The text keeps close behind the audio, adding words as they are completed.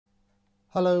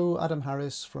Hello, Adam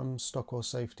Harris from Stockwell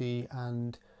Safety,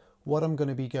 and what I'm going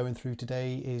to be going through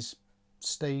today is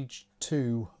stage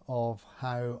 2 of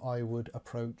how I would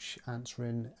approach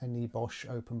answering a NEBOSH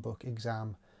Open Book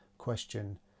Exam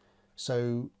question.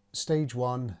 So stage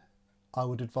 1, I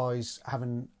would advise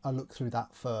having a look through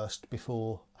that first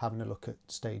before having a look at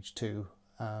stage 2,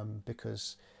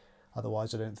 because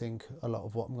otherwise I don't think a lot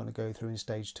of what I'm going to go through in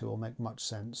stage 2 will make much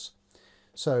sense.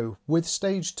 So with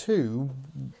stage 2,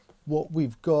 what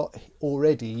we've got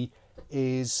already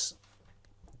is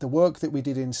the work that we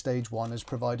did in stage 1 has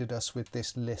provided us with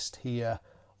this list here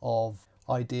of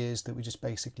ideas that we just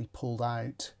basically pulled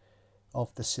out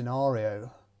of the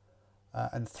scenario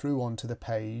and threw onto the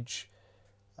page.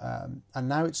 And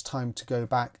now it's time to go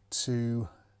back to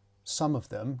some of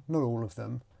them, not all of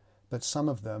them, but some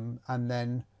of them, and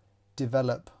then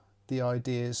develop the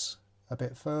ideas a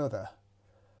bit further.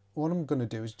 What I'm going to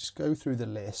do is just go through the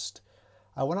list.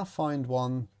 When I find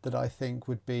one that I think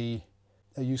would be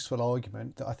a useful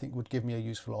argument, that I think would give me a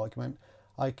useful argument,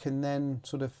 I can then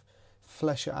sort of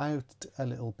flesh it out a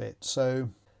little bit. So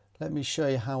let me show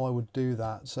you how I would do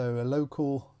that. So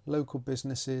local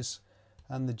businesses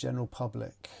and the general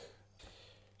public.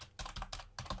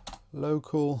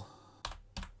 Local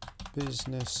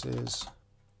businesses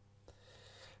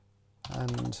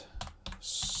and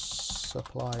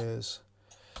suppliers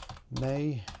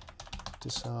may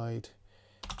decide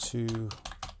to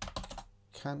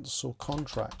cancel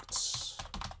contracts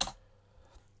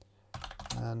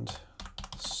and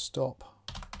stop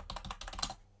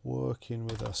working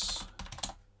with us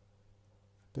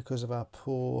because of our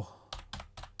poor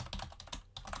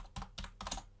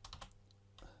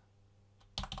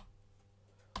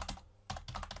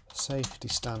safety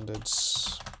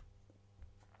standards.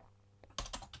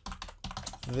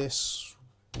 This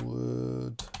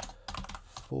would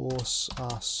force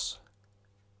us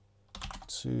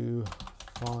to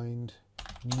find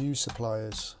new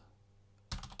suppliers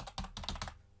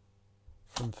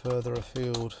from further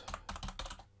afield.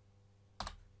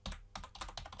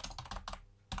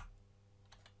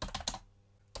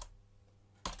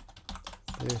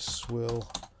 This will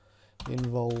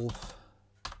involve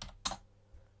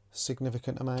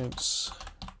significant amounts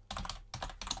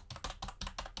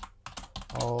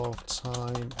of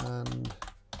time and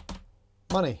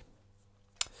money.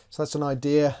 So that's an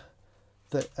idea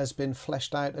that has been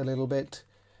fleshed out a little bit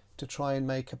to try and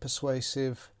make a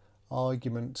persuasive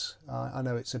argument. I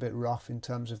know it's a bit rough in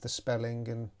terms of the spelling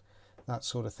and that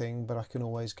sort of thing, but I can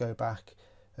always go back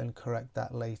and correct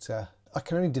that later. I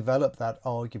can only develop that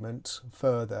argument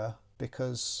further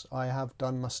because I have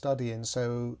done my studying,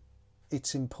 so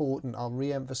it's important. I'll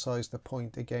re-emphasize the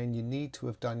point again. You need to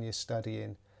have done your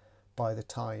studying by the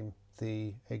time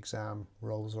the exam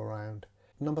rolls around.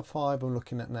 Number 5 I'm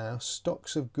looking at now.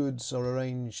 Stocks of goods are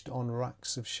arranged on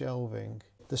racks of shelving.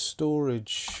 The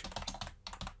storage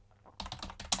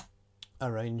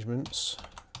arrangements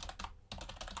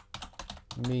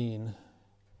mean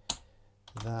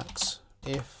that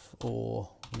if or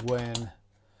when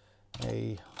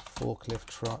a forklift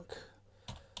truck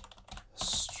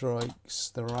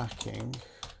strikes the racking,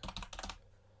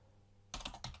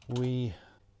 we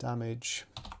damage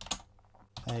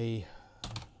a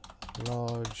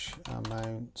large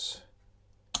amount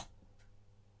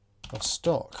of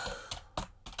stock.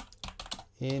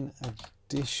 In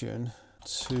addition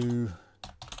to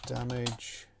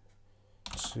damage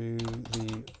to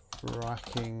the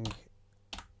racking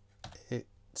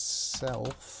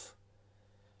itself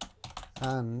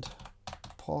and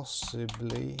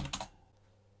possibly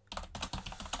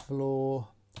floor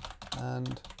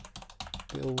and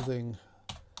building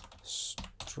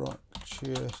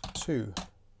structure too.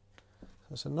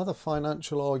 There's another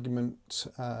financial argument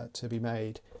to be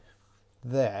made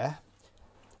there.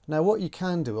 Now what you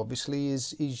can do obviously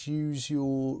is use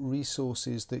your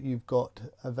resources that you've got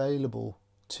available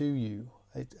to you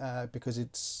because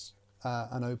it's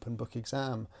an open book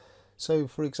exam. So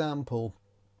for example,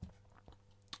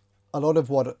 a lot of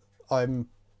what I'm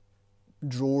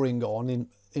drawing on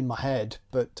in my head,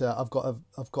 but I've got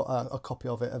a copy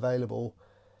of it available,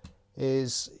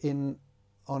 is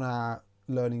on our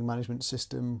learning management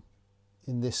system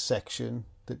in this section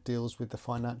that deals with the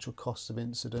financial costs of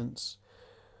incidents.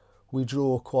 We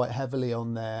draw quite heavily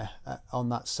on there on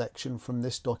that section from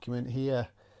this document here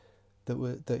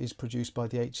that is produced by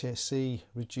the HSC,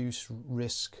 reduce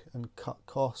risk and cut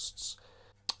costs.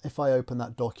 If I open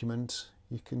that document,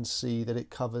 you can see that it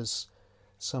covers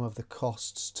some of the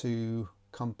costs to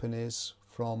companies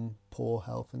from poor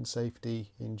health and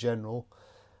safety in general,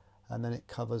 and then it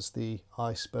covers the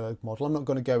iceberg model. I'm not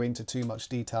going to go into too much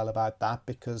detail about that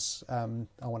because I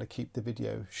want to keep the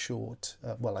video short,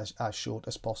 well, as short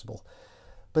as possible.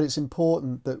 But it's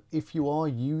important that if you are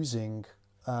using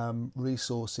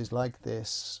resources like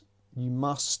this, you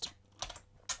must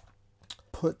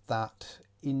put that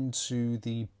into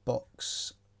the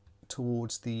box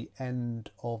towards the end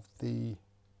of the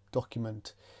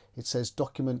document. It says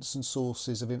documents and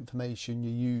sources of information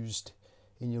you used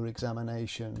in your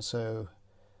examination. So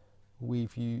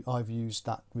I've used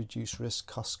that reduce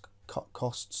risk cut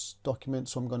costs document,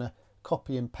 so I'm going to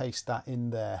copy and paste that in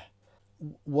there.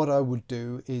 What I would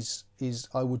do is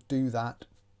I would do that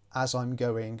as I'm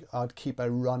going. I'd keep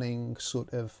a running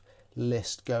sort of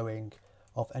list going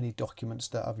of any documents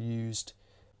that I've used,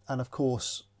 and of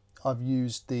course I've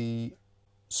used the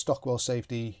Stockwell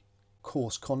Safety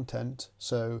course content,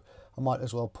 so I might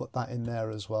as well put that in there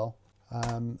as well.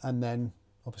 And then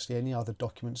obviously any other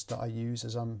documents that I use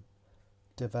as I'm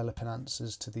developing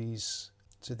answers to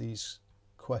these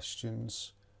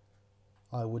questions,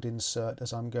 I would insert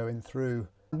as I'm going through.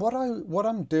 What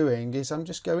I'm doing is I'm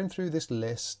just going through this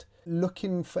list,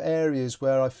 looking for areas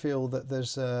where I feel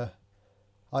that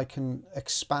I can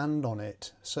expand on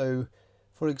it. So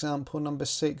for example, number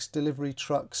 6, delivery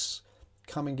trucks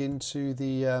coming into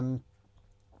the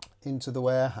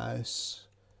warehouse.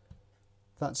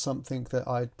 That's something that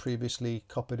I'd previously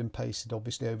copied and pasted,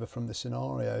 obviously, over from the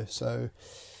scenario. So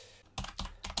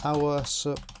our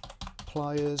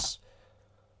suppliers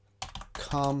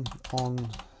come on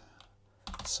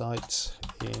site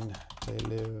in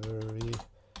delivery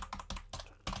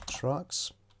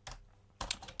trucks.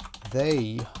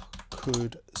 They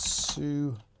could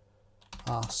sue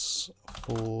us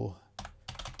for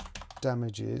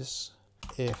damages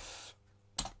if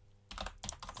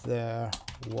there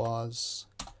was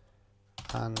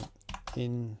an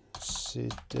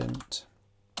incident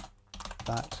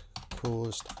that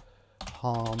caused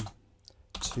harm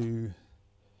to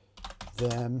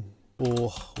them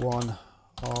or one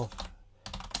of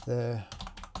their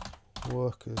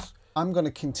workers. I'm going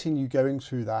to continue going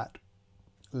through that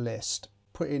list,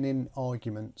 putting in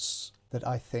arguments that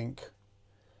I think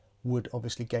would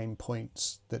obviously gain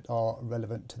points that are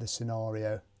relevant to the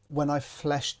scenario. When I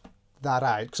fleshed that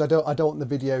out, because I don't want the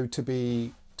video to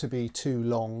be too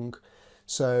long,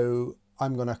 so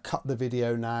I'm going to cut the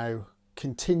video now,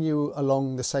 continue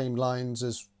along the same lines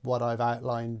as what I've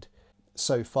outlined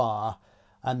so far,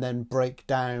 and then break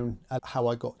down how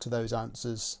I got to those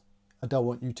answers. I don't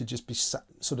want you to just be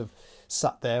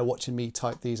sat there watching me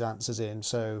type these answers in,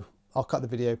 so I'll cut the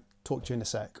video, talk to you in a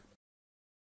sec.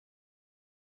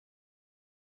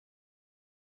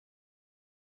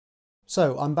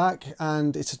 So I'm back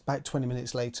and it's about 20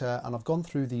 minutes later, and I've gone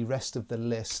through the rest of the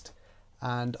list,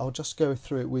 and I'll just go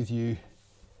through it with you.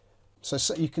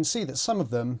 So you can see that some of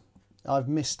them I've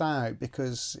missed out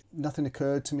because nothing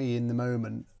occurred to me in the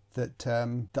moment that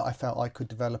I felt I could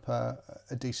develop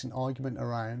a decent argument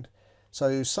around.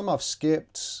 So some I've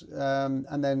skipped,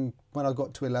 and then when I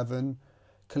got to 11,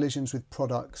 collisions with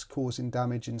products causing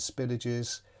damage and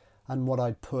spillages, and what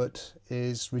I'd put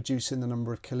is reducing the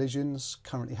number of collisions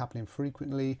currently happening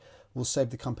frequently will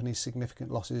save the company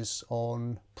significant losses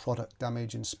on product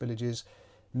damage and spillages,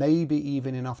 maybe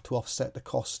even enough to offset the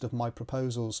cost of my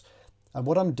proposals. And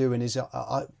what I'm doing is,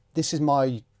 this is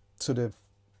my sort of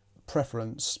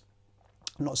preference.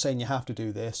 I'm not saying you have to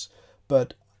do this,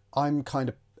 but I'm kind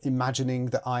of imagining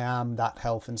that I am that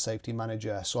health and safety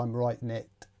manager, so I'm writing it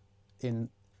in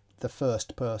the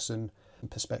first person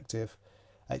perspective.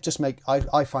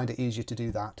 I find it easier to do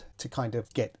that, to kind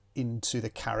of get into the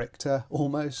character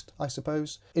almost, I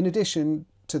suppose. In addition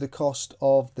to the cost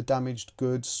of the damaged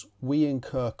goods, we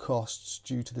incur costs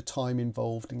due to the time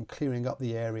involved in clearing up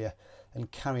the area and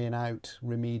carrying out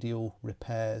remedial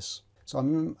repairs. So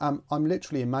I'm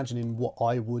literally imagining what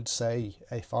I would say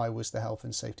if I was the health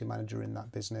and safety manager in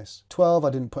that business. 12, I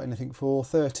didn't put anything for.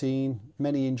 13,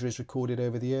 many injuries recorded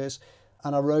over the years.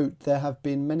 And I wrote, there have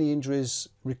been many injuries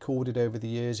recorded over the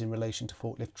years in relation to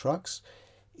forklift trucks.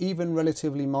 Even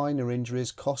relatively minor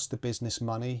injuries cost the business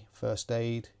money: first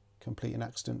aid, completing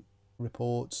accident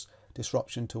reports,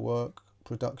 disruption to work,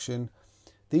 production.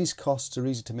 These costs are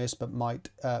easy to miss,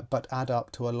 but add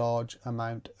up to a large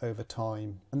amount over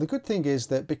time. And the good thing is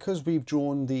that because we've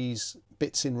drawn these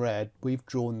bits in red, we've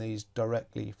drawn these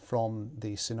directly from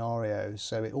the scenario,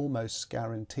 so it almost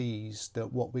guarantees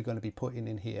that what we're going to be putting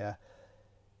in here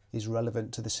is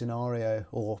relevant to the scenario,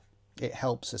 or it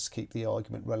helps us keep the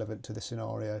argument relevant to the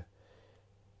scenario.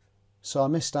 So I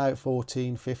missed out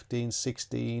 14, 15,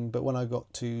 16, but when I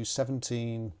got to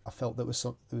 17, I felt there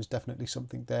was definitely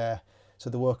something there. So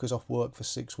the worker's off work for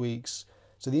 6 weeks.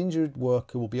 So the injured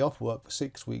worker will be off work for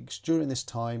 6 weeks. During this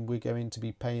time, we're going to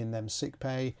be paying them sick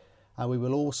pay, and we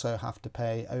will also have to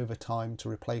pay overtime to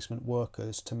replacement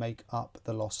workers to make up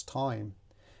the lost time.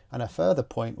 And a further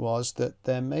point was that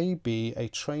there may be a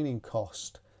training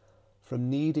cost from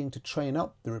needing to train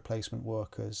up the replacement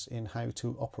workers in how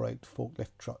to operate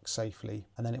forklift trucks safely.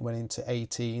 And then it went into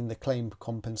 18. The claim for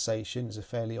compensation is a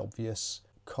fairly obvious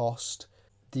cost.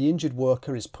 The injured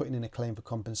worker is putting in a claim for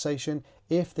compensation.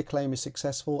 If the claim is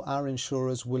successful, our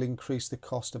insurers will increase the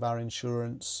cost of our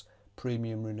insurance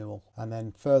premium renewal. And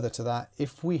then further to that,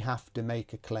 if we have to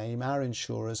make a claim, our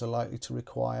insurers are likely to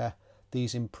require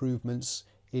these improvements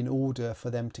in order for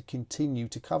them to continue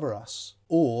to cover us.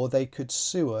 Or they could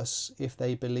sue us if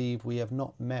they believe we have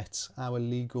not met our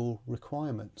legal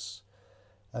requirements.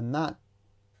 And that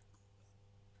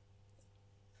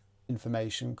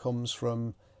information comes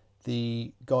from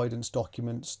the guidance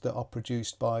documents that are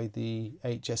produced by the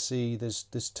HSE.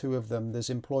 There's two of them.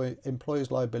 There's Employers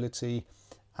Liability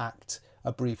Act,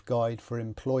 a brief guide for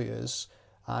employers,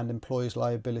 and Employers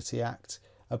Liability Act,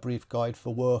 a brief guide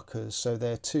for workers. So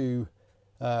they're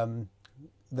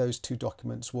those two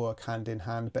documents work hand in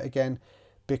hand. But again,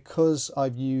 because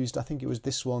I've used, I think it was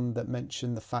this one that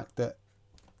mentioned the fact that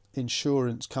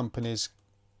insurance companies,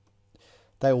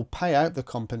 they will pay out the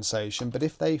compensation, but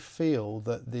if they feel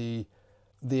that the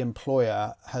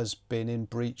employer has been in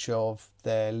breach of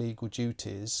their legal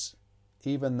duties,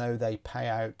 even though they pay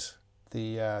out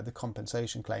the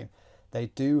compensation claim, they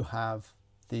do have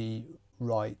the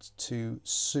right to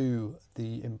sue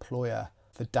the employer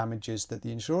for damages that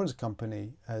the insurance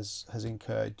company has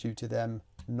incurred due to them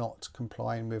not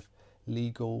complying with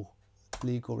legal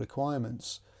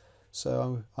requirements.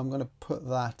 So I'm going to put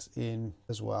that in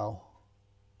as well,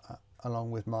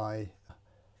 along with my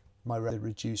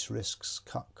reduce risks,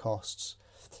 cut costs,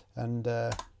 and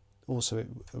also it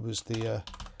was the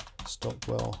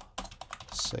Stockwell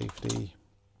Safety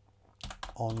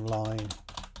online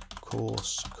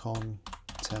course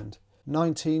content.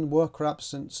 19, worker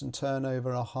absence and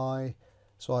turnover are high,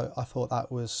 so I thought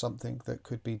that was something that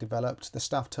could be developed. The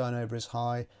staff turnover is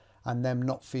high, and them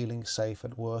not feeling safe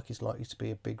at work is likely to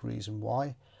be a big reason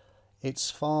why.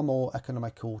 It's far more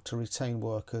economical to retain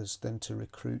workers than to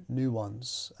recruit new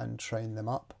ones and train them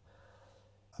up.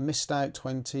 I missed out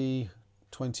 20,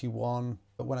 21,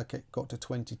 but when I got to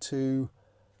 22,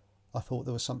 I thought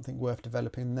there was something worth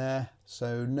developing there.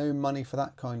 So no money for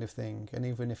that kind of thing, and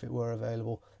even if it were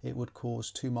available, it would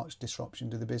cause too much disruption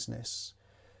to the business.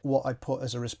 What I put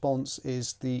as a response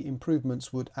is the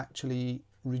improvements would actually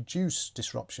reduce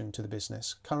disruption to the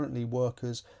business. Currently,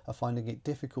 workers are finding it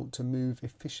difficult to move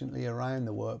efficiently around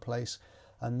the workplace,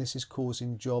 and this is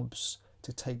causing jobs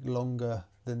to take longer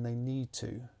than they need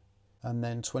to. And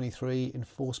then 23,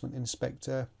 enforcement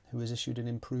inspector who has issued an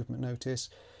improvement notice.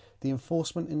 The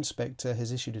enforcement inspector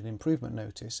has issued an improvement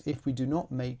notice. If we do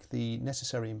not make the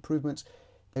necessary improvements,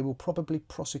 they will probably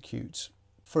prosecute.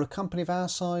 For a company of our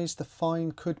size, the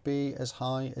fine could be as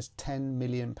high as £10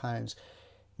 million.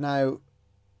 Now,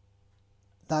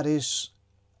 that is,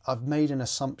 I've made an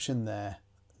assumption there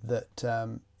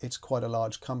that it's quite a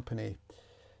large company.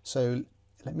 So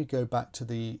let me go back to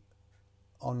the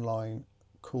online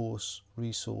course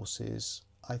resources.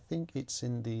 I think it's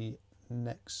in the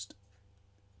next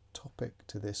topic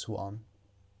to this one,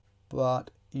 but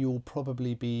you'll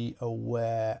probably be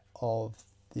aware of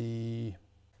the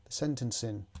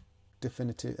sentencing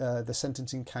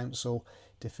council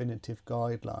definitive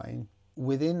guideline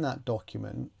within that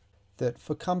document, that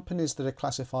for companies that are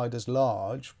classified as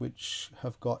large, which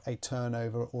have got a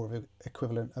turnover or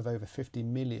equivalent of over 50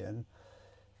 million,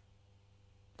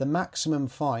 the maximum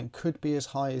fine could be as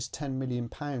high as £10 million.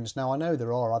 Now, I know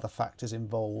there are other factors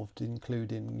involved,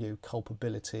 including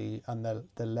culpability and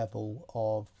the level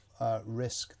of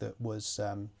risk that was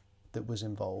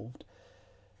involved,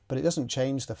 but it doesn't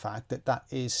change the fact that that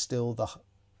is still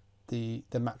the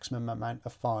maximum amount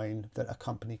of fine that a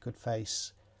company could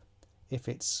face if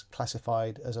it's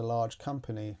classified as a large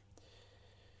company.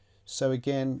 So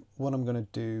again, what I'm going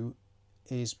to do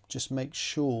is just make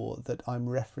sure that I'm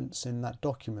referencing that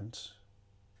document.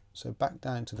 So back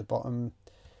down to the bottom,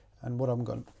 and what I'm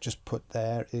going to just put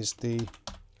there is the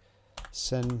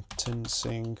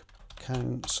Sentencing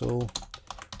Council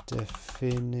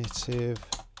Definitive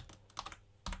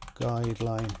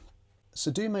Guideline. So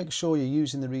do make sure you're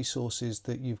using the resources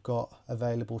that you've got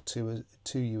available to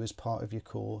you as part of your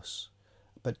course,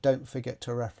 but don't forget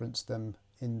to reference them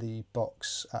in the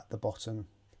box at the bottom.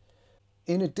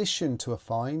 In addition to a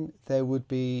fine, there would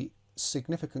be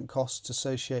significant costs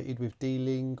associated with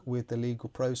dealing with the legal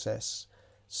process.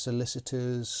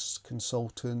 solicitors,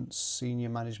 consultants, senior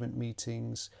management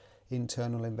meetings,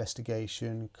 internal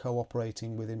investigation,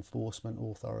 cooperating with enforcement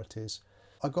authorities.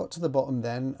 I got to the bottom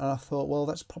then and I thought, well,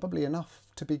 that's probably enough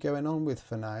to be going on with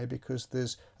for now, because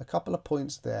there's a couple of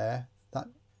points there that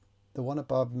the one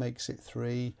above makes it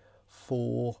 3,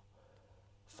 4,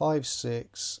 5,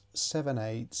 6, 7,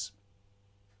 8,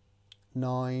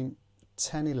 9,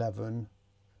 10, 11,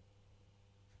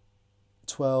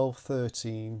 12,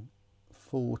 13,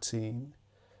 14.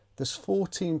 There's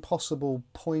 14 possible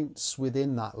points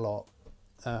within that lot.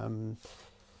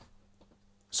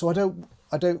 So I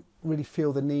don't really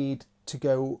feel the need to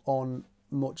go on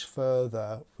much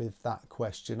further with that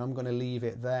question. I'm going to leave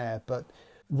it there. But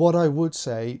what I would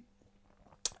say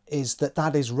is that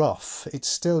that is rough. It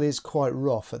still is quite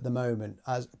rough at the moment,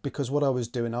 because what I was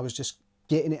doing, I was just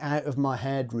getting it out of my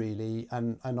head really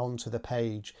and onto the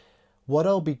page. What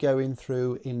I'll be going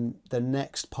through in the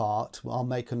next part, I'll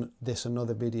make this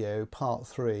another video, part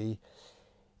 3,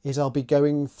 is I'll be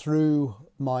going through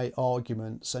my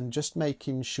arguments and just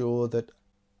making sure that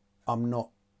I'm not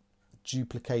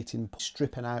duplicating,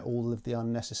 stripping out all of the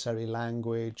unnecessary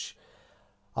language.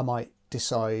 I might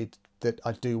decide that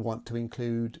I do want to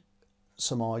include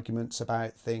some arguments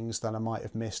about things that I might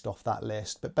have missed off that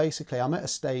list. But basically I'm at a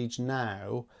stage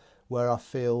now where I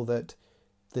feel that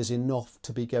there's enough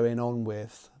to be going on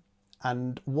with.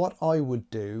 And what I would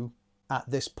do at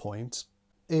this point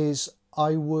is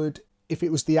I would, if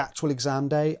it was the actual exam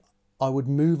day, I would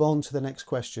move on to the next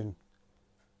question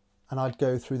and I'd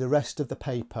go through the rest of the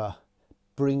paper,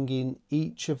 bringing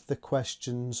each of the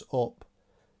questions up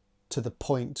to the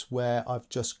point where I've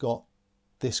just got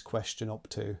this question up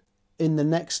to. In the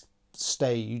next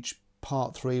stage,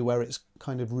 part 3, where it's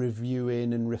kind of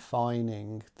reviewing and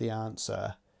refining the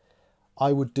answer,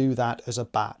 I would do that as a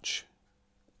batch.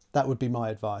 That would be my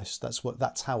advice.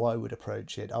 That's how I would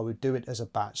approach it. I would do it as a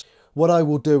batch. What I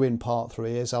will do in part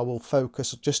 3 is I will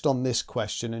focus just on this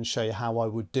question and show you how I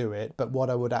would do it. But what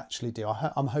I would actually do, I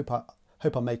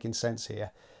hope I'm making sense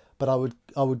here, but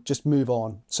I would just move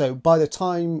on. So by the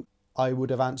time I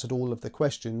would have answered all of the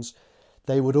questions,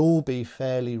 they would all be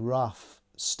fairly rough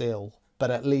still, but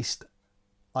at least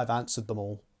I've answered them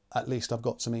all. At least I've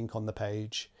got some ink on the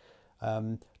page.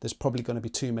 There's probably going to be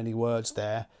too many words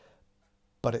there,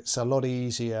 but it's a lot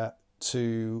easier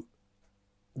to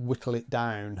whittle it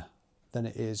down than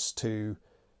it is to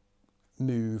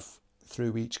move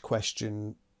through each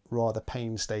question rather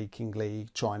painstakingly,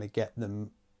 trying to get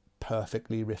them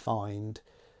perfectly refined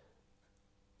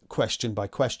question by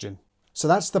question. So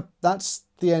that's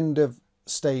the end of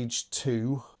stage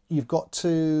 2. You've got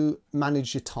to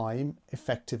manage your time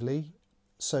effectively.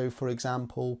 So for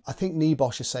example, I think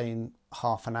NEBOSH is saying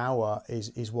half an hour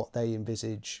is what they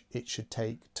envisage it should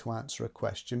take to answer a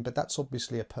question, but that's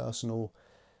obviously a personal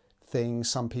thing.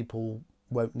 Some people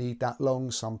won't need that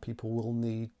long, some people will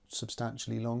need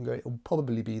substantially longer. It will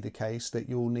probably be the case that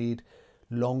you'll need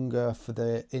longer for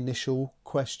the initial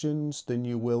questions than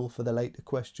you will for the later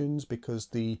questions, because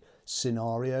the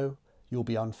scenario, you'll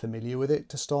be unfamiliar with it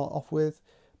to start off with,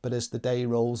 but as the day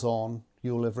rolls on,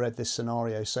 you'll have read this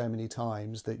scenario so many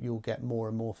times that you'll get more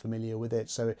and more familiar with it.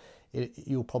 So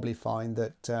you'll probably find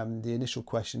that the initial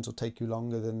questions will take you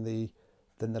longer than the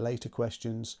later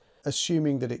questions.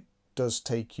 Assuming that it does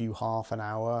take you half an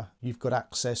hour, you've got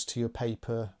access to your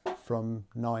paper from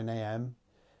 9 AM.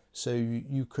 So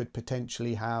you could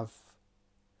potentially have,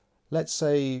 let's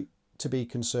say, to be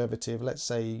conservative, let's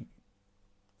say,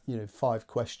 5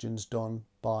 questions done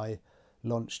by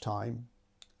lunchtime.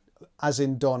 As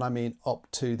in done, I mean up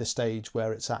to the stage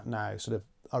where it's at now, sort of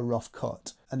a rough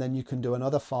cut. And then you can do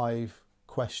another 5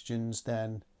 questions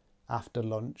then after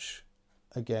lunch,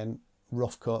 again,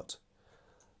 rough cut.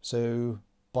 So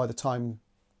by the time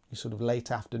you sort of late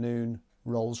afternoon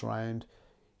rolls around,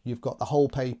 you've got the whole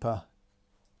paper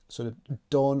sort of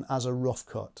done as a rough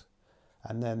cut.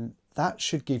 And then that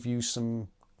should give you some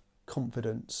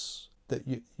confidence that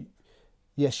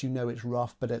yes, it's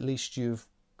rough, but at least you've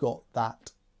got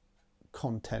that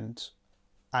content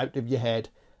out of your head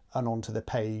and onto the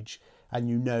page,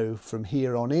 and from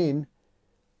here on in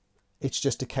it's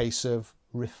just a case of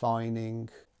refining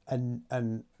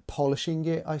and polishing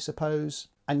it, I suppose,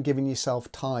 and giving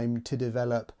yourself time to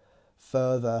develop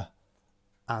further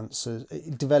answers,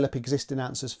 develop existing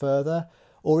answers further,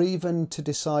 or even to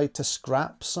decide to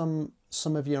scrap some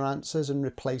of your answers and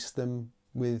replace them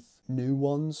with new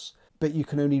ones. But you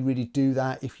can only really do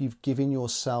that if you've given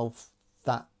yourself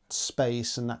that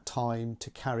space and that time to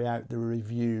carry out the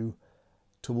review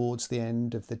towards the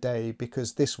end of the day,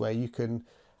 because this way you can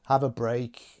have a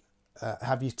break,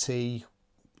 have your tea,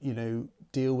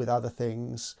 deal with other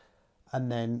things,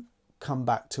 and then come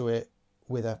back to it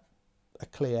with a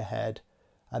clear head,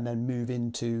 and then move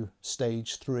into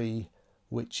stage 3,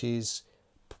 which is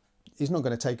not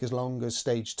going to take as long as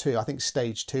stage 2. I think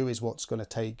stage 2 is what's going to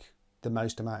take the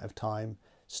most amount of time.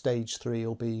 Stage 3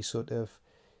 will be sort of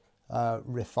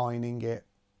refining it,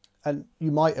 and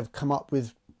you might have come up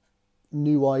with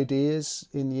new ideas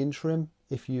in the interim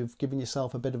if you've given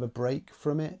yourself a bit of a break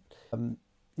from it.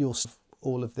 You'll see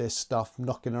all of this stuff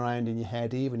knocking around in your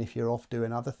head even if you're off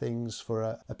doing other things for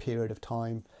a period of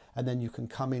time, and then you can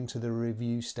come into the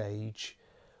review stage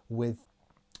with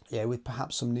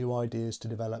perhaps some new ideas to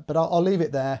develop. But I'll leave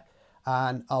it there,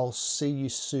 and I'll see you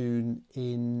soon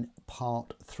in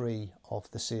part 3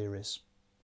 of the series.